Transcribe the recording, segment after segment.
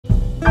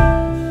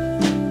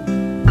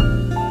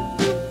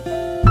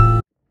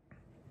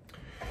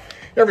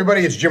Hey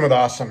everybody, it's Jim with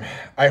Ahh-Some.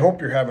 I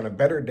hope you're having a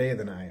better day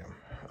than I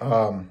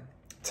am.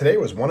 Today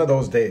was one of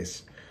those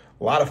days.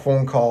 A lot of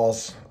phone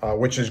calls,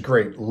 which is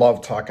great.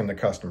 Love talking to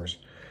customers.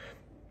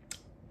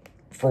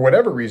 For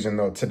whatever reason,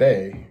 though,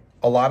 today,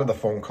 a lot of the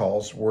phone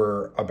calls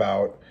were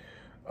about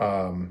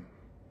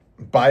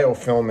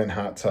biofilm in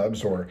hot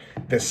tubs, or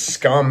this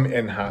scum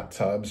in hot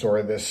tubs,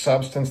 or this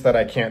substance that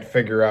I can't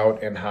figure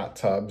out in hot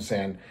tubs,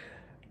 and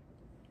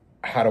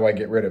how do I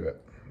get rid of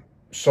it?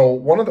 So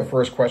one of the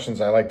first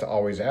questions I like to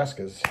always ask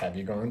is, have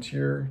you gone to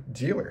your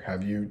dealer?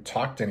 Have you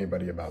talked to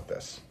anybody about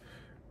this?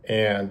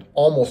 And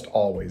almost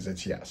always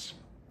it's yes.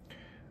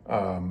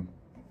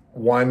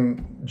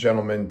 One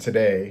gentleman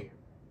today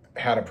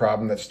had a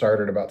problem that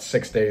started about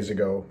 6 days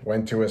ago,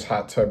 went to his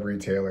hot tub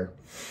retailer,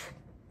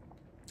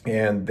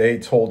 and they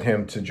told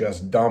him to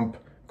just dump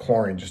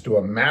chlorine, just do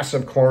a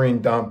massive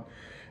chlorine dump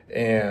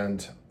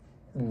and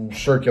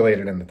circulate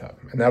it in the tub,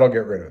 and that'll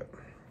get rid of it.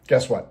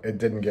 Guess what? It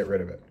didn't get rid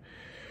of it.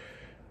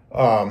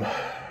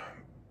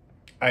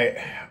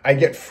 I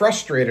get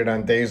frustrated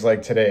on days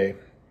like today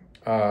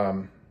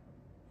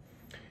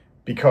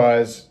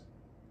because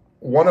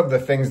one of the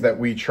things that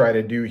we try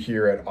to do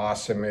here at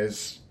Ahh-Some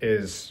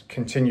is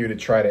continue to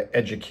try to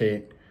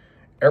educate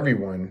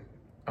everyone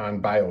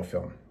on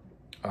biofilm.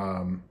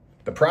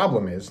 The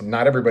problem is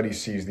not everybody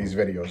sees these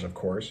videos, of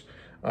course,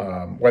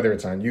 whether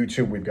it's on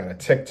YouTube. We've got a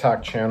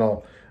TikTok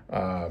channel,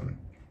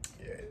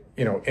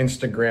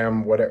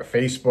 Instagram, whatever,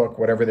 Facebook,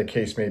 whatever the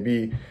case may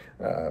be.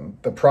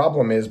 The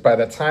problem is by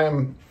the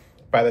time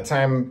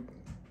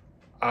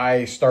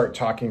I start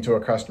talking to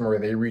a customer,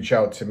 they reach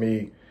out to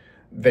me,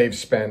 they've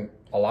spent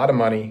a lot of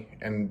money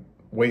and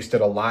wasted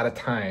a lot of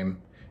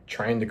time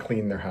trying to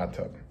clean their hot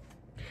tub.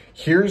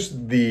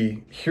 Here's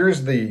the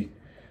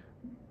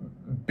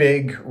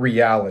big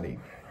reality.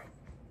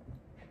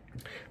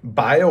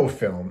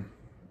 Biofilm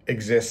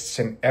exists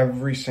in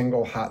every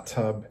single hot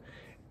tub,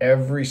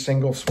 every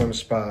single swim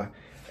spa,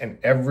 and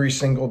every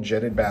single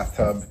jetted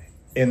bathtub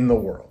in the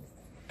world.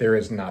 There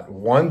is not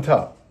one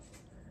tub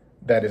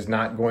that is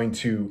not going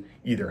to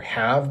either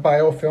have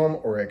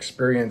biofilm or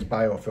experience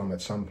biofilm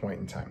at some point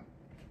in time.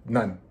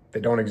 None.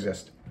 They don't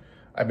exist.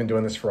 I've been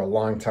doing this for a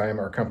long time.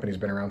 Our company's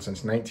been around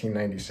since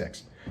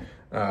 1996.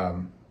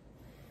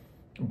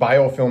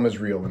 Biofilm is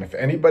real. And if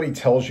anybody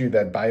tells you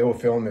that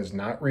biofilm is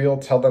not real,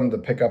 tell them to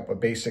pick up a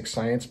basic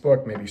science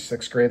book, maybe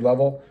 6th grade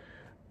level,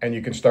 and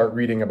you can start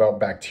reading about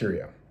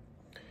bacteria.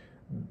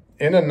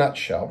 In a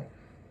nutshell,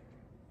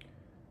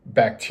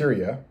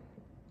 bacteria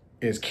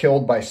is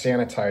killed by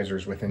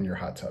sanitizers within your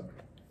hot tub.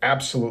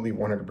 Absolutely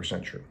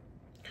 100% true.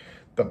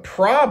 The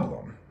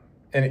problem,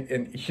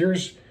 and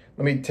here's,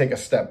 let me take a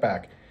step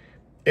back.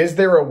 Is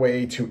there a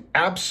way to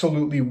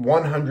absolutely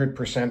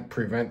 100%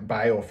 prevent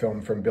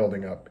biofilm from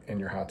building up in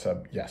your hot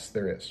tub? Yes,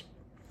 there is.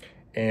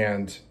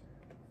 And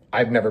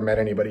I've never met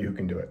anybody who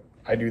can do it.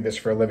 I do this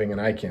for a living and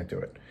I can't do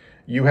it.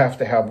 You have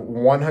to have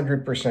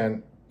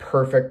 100%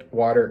 perfect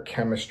water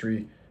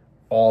chemistry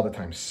all the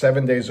time,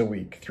 7 days a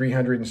week,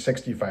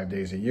 365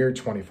 days a year,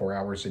 24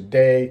 hours a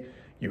day.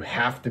 You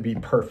have to be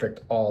perfect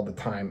all the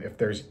time. If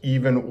there's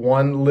even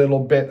one little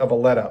bit of a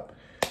let up,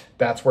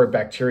 that's where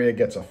bacteria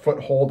gets a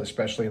foothold,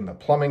 especially in the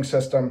plumbing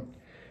system,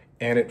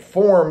 and it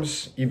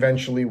forms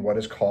eventually what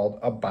is called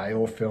a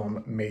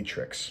biofilm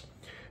matrix.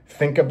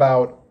 Think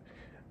about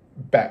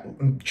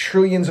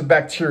trillions of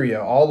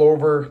bacteria all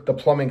over the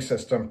plumbing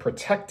system,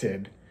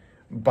 protected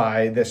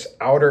by this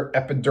outer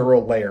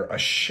epidural layer, a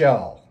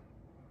shell.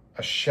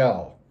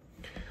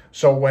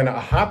 So when a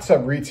hot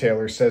tub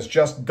retailer says,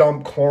 just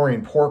dump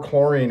chlorine, pour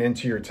chlorine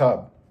into your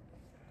tub,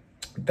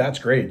 that's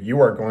great.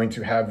 You are going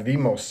to have the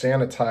most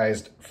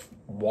sanitized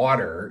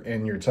water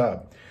in your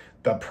tub.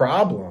 The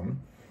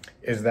problem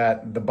is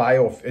that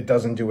it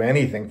doesn't do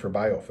anything for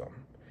biofilm.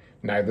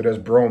 Neither does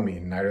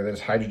bromine, neither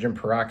does hydrogen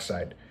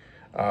peroxide.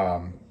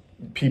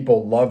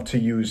 People love to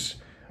use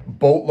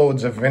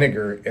boatloads of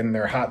vinegar in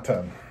their hot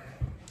tub.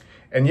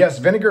 And yes,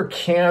 vinegar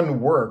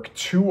can work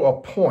to a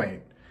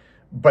point,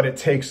 but it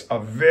takes a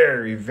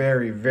very,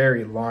 very,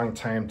 very long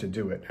time to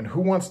do it. And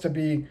who wants to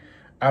be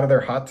out of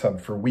their hot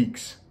tub for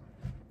weeks?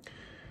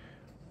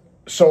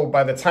 So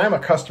by the time a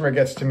customer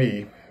gets to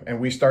me and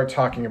we start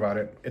talking about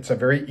it, it's a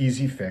very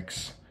easy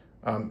fix.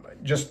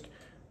 Just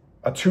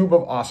a tube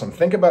of Ahh-Some.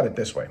 Think about it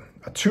this way.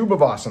 A tube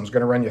of Ahh-Some is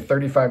going to run you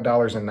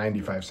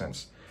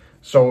 $35.95.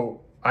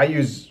 So I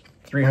use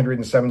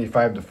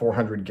 375 to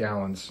 400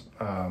 gallons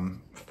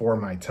for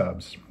my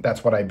tubs.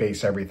 That's what I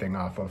base everything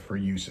off of for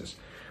uses.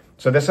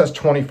 So this has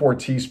 24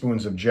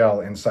 teaspoons of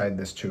gel inside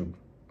this tube.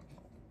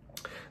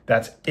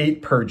 That's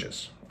 8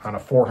 purges on a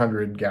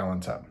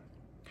 400-gallon tub.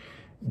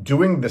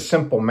 Doing the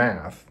simple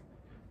math,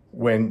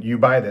 when you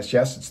buy this,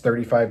 yes, it's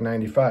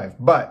 $35.95,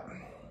 but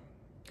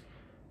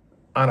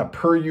on a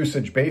per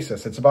usage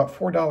basis, it's about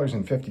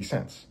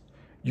 $4.50.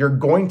 You're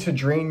going to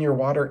drain your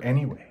water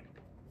anyway.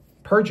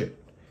 Purge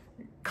it,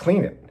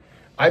 clean it.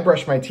 I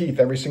brush my teeth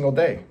every single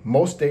day,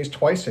 most days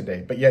twice a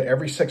day, but yet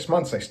every 6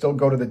 months I still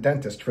go to the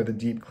dentist for the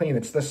deep clean.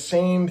 It's the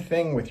same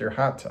thing with your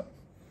hot tub.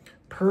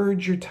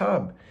 Purge your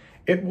tub.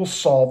 It will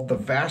solve the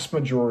vast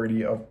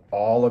majority of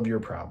all of your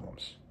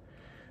problems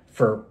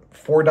for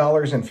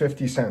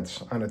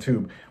 $4.50 on a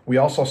tube. We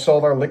also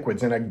sell our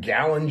liquids in a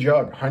gallon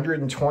jug,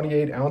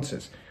 128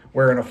 ounces,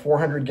 where in a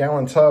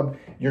 400-gallon tub,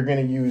 you're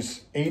going to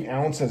use 8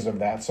 ounces of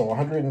that. So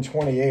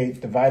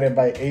 128 divided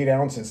by 8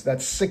 ounces,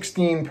 that's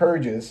 16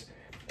 purges.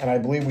 And I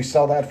believe we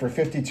sell that for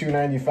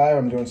 $52.95.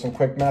 I'm doing some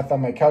quick math on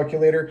my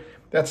calculator.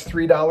 That's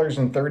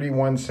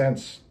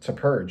 $3.31 to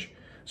purge.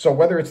 So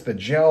whether it's the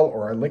gel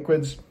or our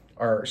liquids,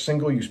 our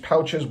single-use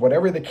pouches,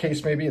 whatever the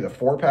case may be, the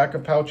 4-pack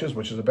of pouches,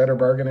 which is a better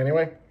bargain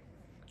anyway,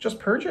 just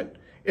purge it.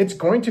 It's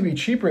going to be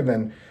cheaper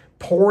than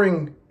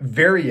pouring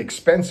very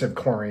expensive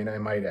chlorine, I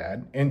might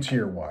add, into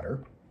your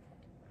water,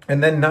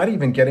 and then not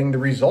even getting the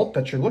result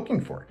that you're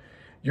looking for.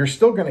 You're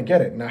still going to get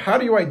it. Now, how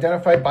do you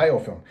identify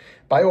biofilm?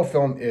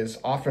 Biofilm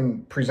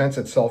often presents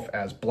itself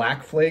as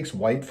black flakes,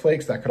 white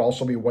flakes. That could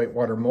also be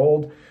whitewater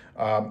mold,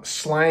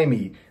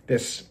 slimy,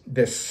 this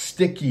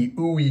sticky,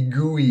 ooey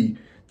gooey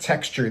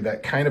texture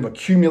that kind of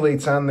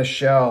accumulates on the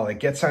shell. It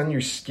gets on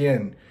your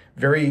skin,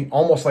 very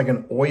almost like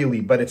an oily,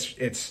 but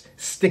it's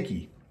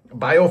sticky.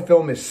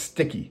 Biofilm is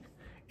sticky.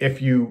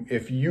 If you're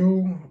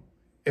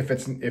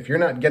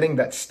not getting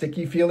that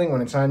sticky feeling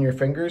when it's on your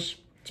fingers,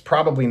 it's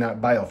probably not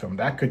biofilm.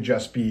 That could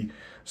just be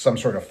some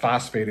sort of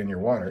phosphate in your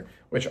water,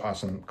 which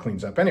Ahh-Some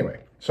cleans up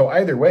anyway. So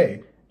either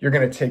way, you're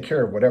going to take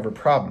care of whatever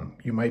problem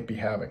you might be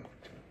having.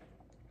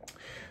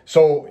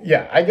 So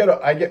yeah,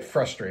 I get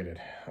frustrated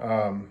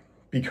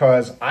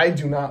because I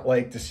do not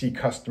like to see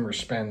customers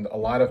spend a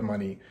lot of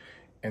money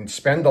and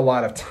spend a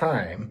lot of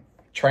time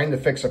trying to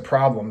fix a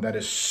problem that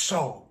is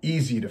so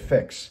easy to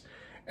fix.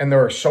 And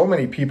there are so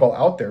many people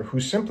out there who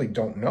simply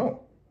don't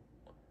know.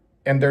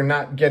 And they're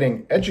not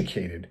getting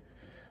educated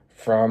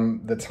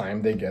from the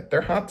time they get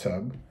their hot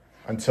tub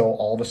until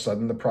all of a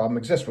sudden the problem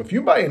exists. Well, if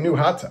you buy a new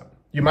hot tub,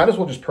 you might as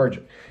well just purge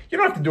it. You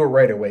don't have to do it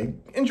right away.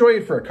 Enjoy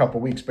it for a couple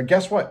weeks. But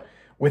guess what?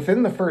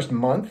 Within the first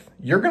month,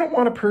 you're going to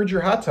want to purge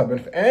your hot tub.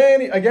 And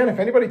if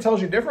anybody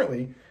tells you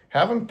differently,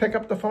 have them pick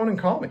up the phone and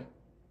call me.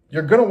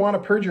 You're going to want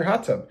to purge your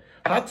hot tub.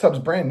 Hot tubs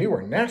brand new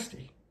are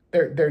nasty.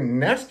 They're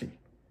nasty.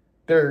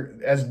 They're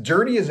as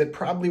dirty as it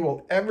probably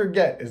will ever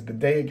get is the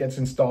day it gets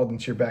installed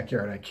into your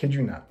backyard. I kid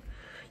you not.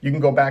 You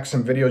can go back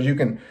some videos. You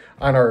can,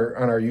 on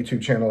our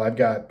YouTube channel, I've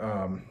got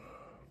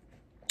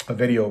a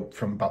video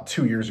from about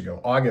 2 years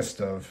ago, August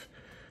of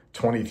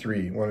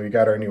 23, when we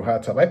got our new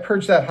hot tub. I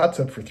purged that hot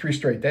tub for 3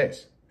 straight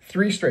days.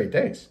 3 straight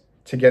days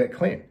to get it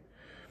clean.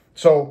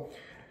 So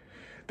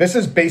this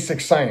is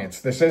basic science.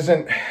 This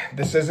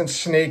isn't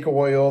snake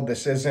oil.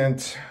 This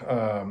isn't,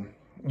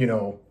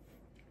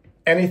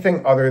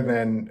 anything other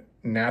than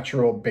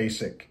natural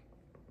basic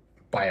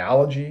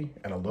biology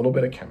and a little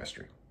bit of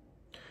chemistry.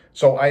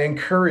 So I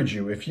encourage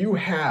you, if you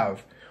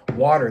have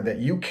water that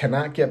you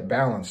cannot get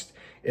balanced,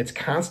 it's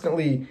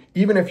constantly,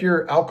 even if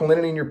your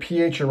alkalinity and your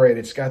pH are right,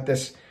 it's got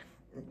this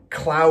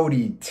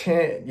cloudy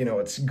tint,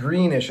 it's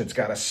greenish, it's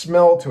got a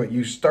smell to it.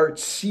 You start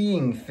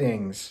seeing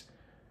things.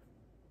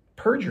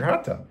 Purge your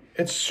hot tub.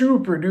 It's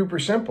super duper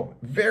simple.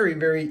 Very,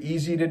 very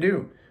easy to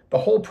do. The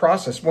whole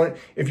process,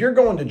 if you're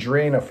going to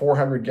drain a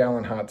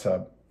 400-gallon hot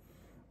tub,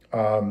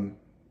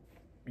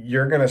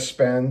 you're going to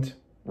spend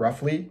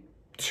roughly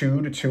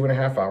 2 to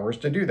 2.5 hours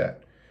to do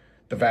that.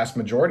 The vast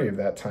majority of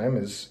that time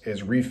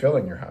is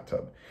refilling your hot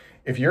tub.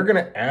 If you're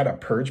going to add a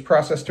purge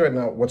process to it,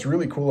 now what's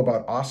really cool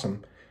about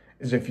Ahh-Some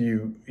is if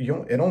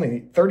it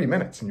only 30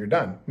 minutes and you're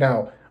done.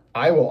 Now,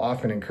 I will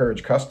often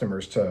encourage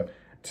customers to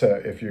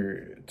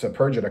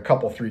purge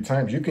it 3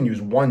 times. You can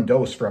use 1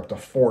 dose for up to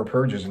 4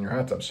 purges in your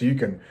hot tub. So you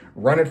can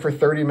run it for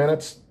 30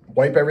 minutes,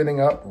 wipe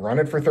everything up, run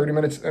it for 30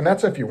 minutes, and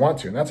that's if you want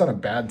to, and that's on a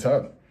bad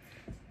tub.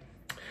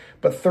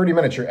 But 30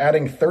 minutes, you're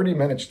adding 30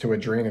 minutes to a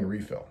drain and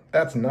refill.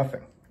 That's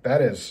nothing.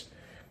 That is,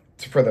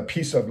 for the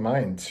peace of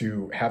mind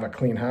to have a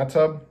clean hot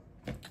tub,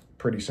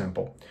 pretty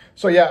simple.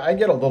 So yeah, I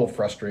get a little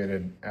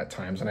frustrated at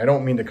times, and I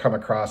don't mean to come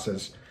across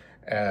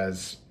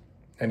as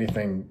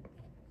anything,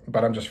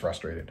 but I'm just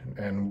frustrated.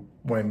 And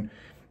when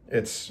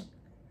it's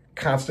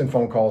constant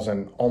phone calls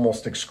and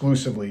almost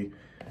exclusively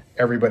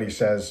everybody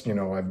says,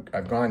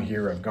 I've gone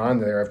here, I've gone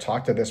there, I've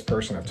talked to this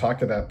person, I've talked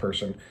to that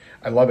person.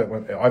 I love it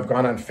when I've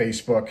gone on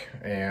Facebook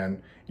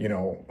and,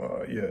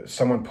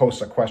 someone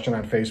posts a question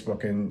on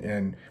Facebook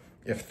and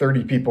if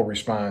 30 people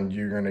respond,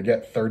 you're going to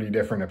get 30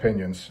 different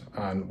opinions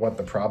on what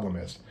the problem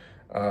is.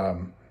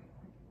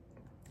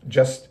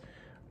 Just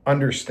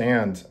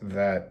understand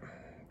that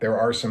there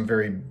are some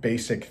very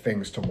basic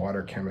things to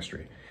water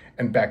chemistry,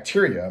 and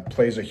bacteria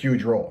plays a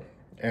huge role.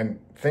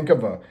 And think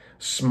of a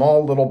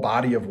small little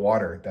body of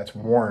water that's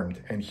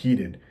warmed and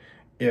heated.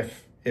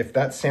 If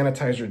that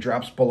sanitizer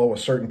drops below a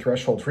certain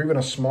threshold for even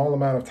a small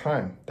amount of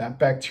time, that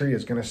bacteria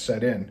is going to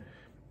set in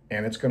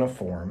and it's going to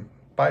form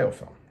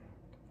biofilm.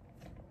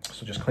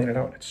 So just clean it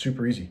out. It's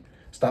super easy.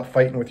 Stop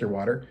fighting with your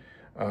water.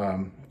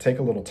 Take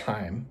a little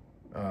time.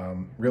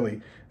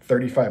 Really,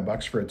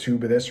 $35 for a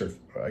tube of this, or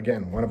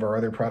again, one of our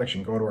other products.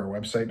 You can go to our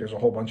website. There's a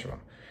whole bunch of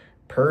them.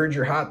 Purge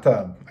your hot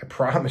tub. I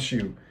promise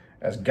you,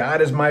 as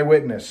God is my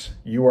witness,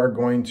 you are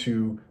going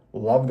to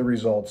love the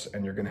results,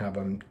 and you're going to have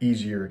an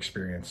easier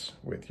experience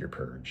with your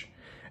purge.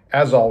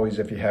 As always,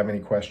 if you have any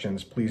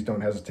questions, please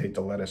don't hesitate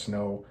to let us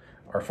know.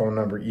 Our phone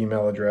number,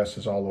 email address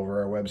is all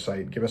over our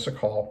website. Give us a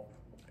call.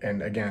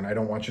 And again, I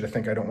don't want you to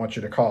think I don't want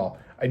you to call.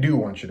 I do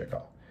want you to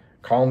call.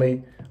 Call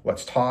me,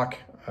 let's talk,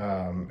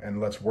 and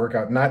let's work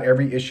out. Not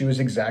every issue is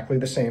exactly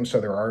the same, so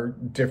there are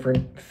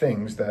different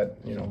things that,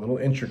 you know, little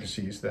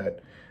intricacies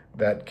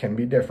that can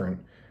be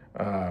different.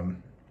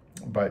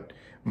 But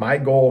my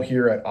goal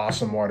here at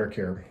Ahh-Some Water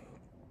Care,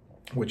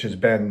 which has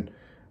been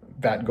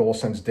that goal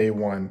since day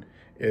one,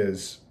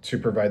 is to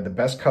provide the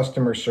best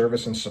customer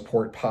service and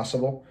support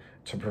possible,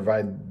 to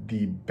provide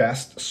the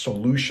best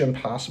solution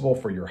possible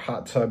for your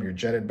hot tub, your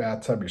jetted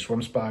bathtub, your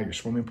swim spa, your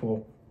swimming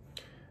pool.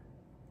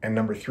 And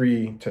number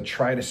three, to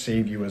try to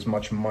save you as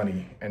much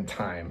money and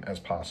time as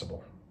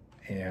possible.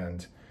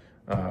 And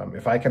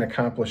if I can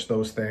accomplish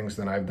those things,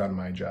 then I've done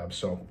my job.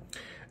 So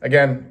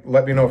again,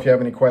 let me know if you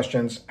have any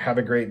questions. Have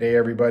a great day,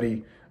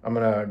 everybody. I'm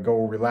gonna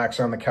go relax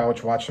on the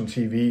couch, watch some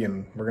TV,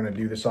 and we're gonna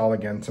do this all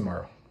again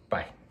tomorrow.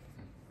 Bye.